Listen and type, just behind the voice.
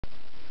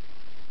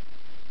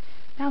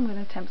Now I'm going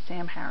to attempt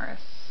Sam Harris.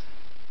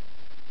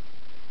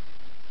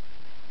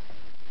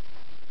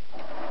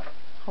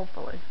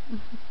 Hopefully.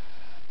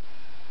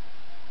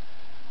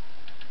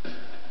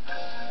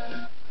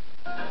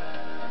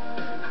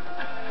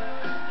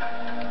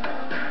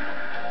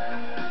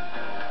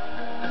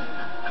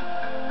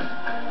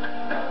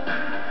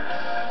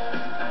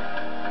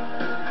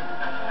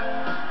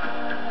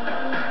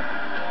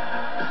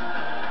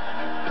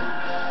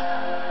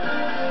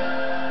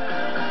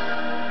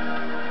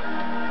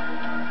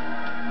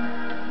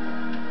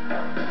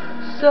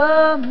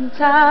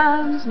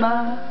 Sometimes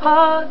my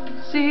heart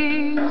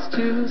seems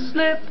to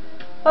slip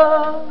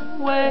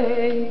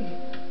away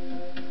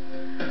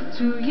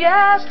to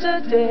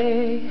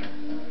yesterday,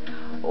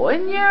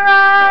 when your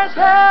eyes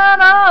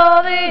held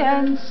all the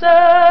answers.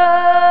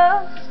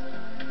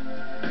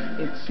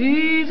 It's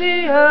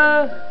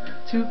easier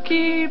to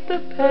keep the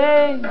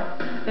pain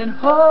than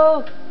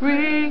hold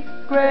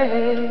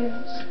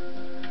regrets,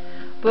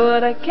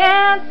 but I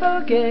can't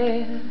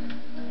forget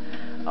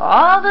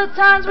all the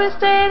times we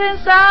stayed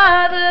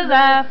inside the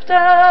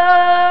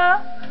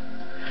laughter.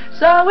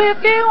 So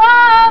if you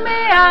want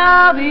me,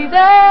 I'll be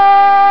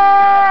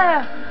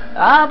there.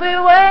 I'll be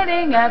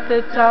waiting at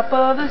the top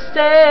of the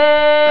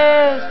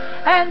stairs.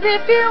 And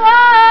if you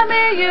want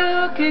me,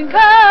 you can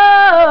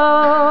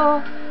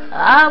call.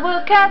 I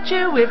will catch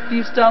you if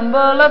you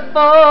stumble or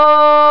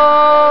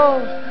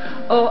fall.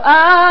 Oh,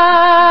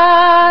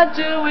 I'd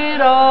do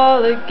it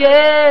all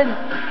again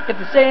if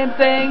the same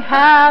thing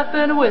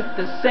happened with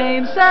the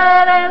same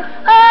setting.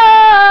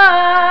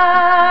 I'd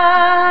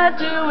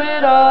do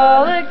it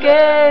all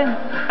again.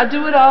 I'd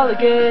do it all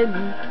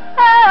again.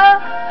 Oh.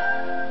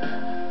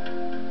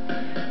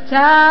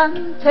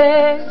 Time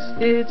takes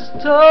its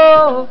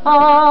toll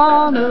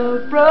on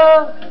a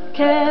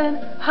broken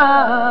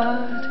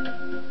heart,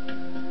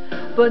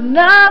 but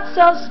not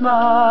so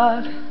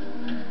smart.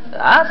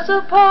 I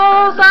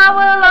suppose I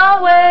will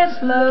always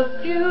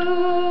love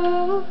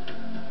you,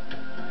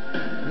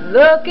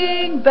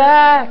 looking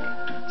back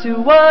to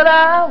what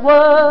I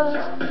was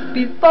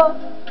before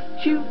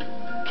you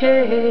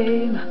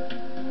came.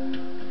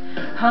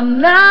 I'm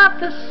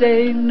not the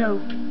same, no.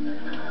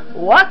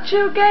 What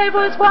you gave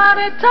was what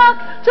it took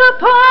to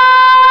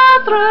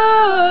pull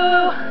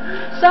through.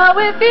 So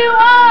if you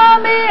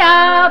want me,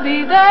 I'll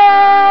be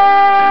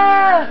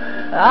there.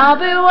 I'll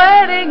be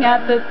waiting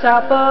at the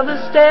top of the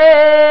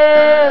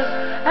stairs.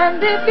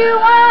 And if you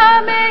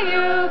want me,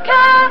 you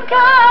can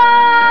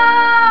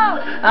come.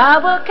 I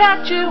will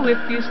catch you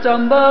if you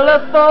stumble or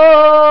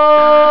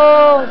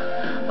fall.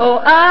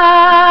 Oh,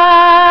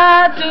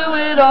 I'd do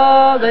it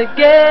all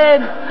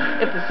again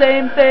if the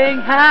same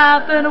thing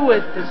happened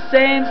with the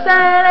same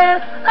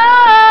setting.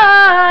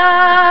 I'd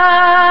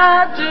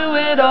do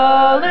it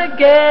all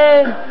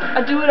again.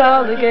 I'd do it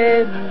all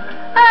again.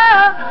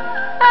 Oh,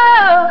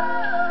 oh.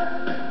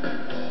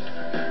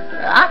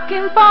 I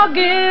can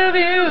forgive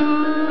you,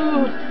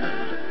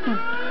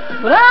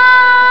 but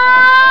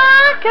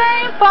I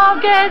can't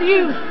forget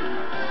you.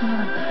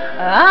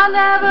 I'll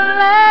never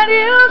let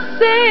you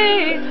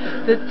see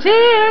the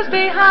tears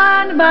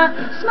behind my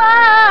smile.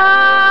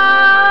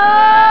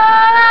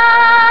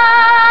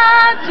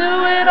 I'd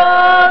do it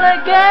all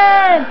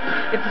again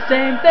if the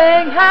same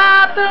thing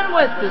happened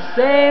with the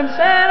same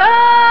set. I'd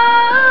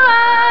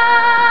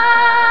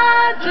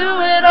do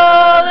it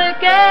all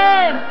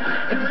again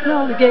if it's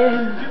all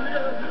again.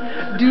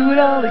 Do it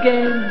all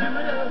again.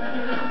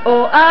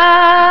 Oh,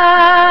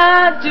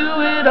 I'd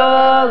do it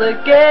all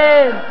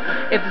again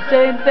if the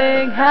same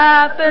thing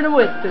happened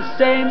with the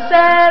same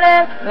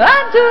setting.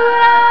 I'd do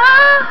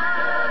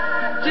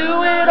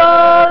it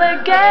all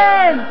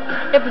again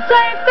if the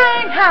same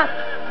thing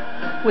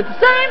happened with the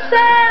same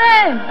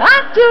setting.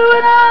 I'd do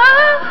it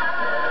all.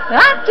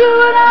 I'd do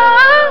it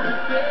all.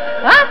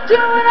 I'd do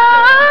it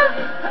all.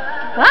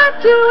 I'd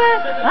do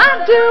it.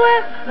 I'd do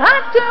it.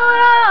 I'd do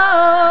it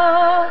all.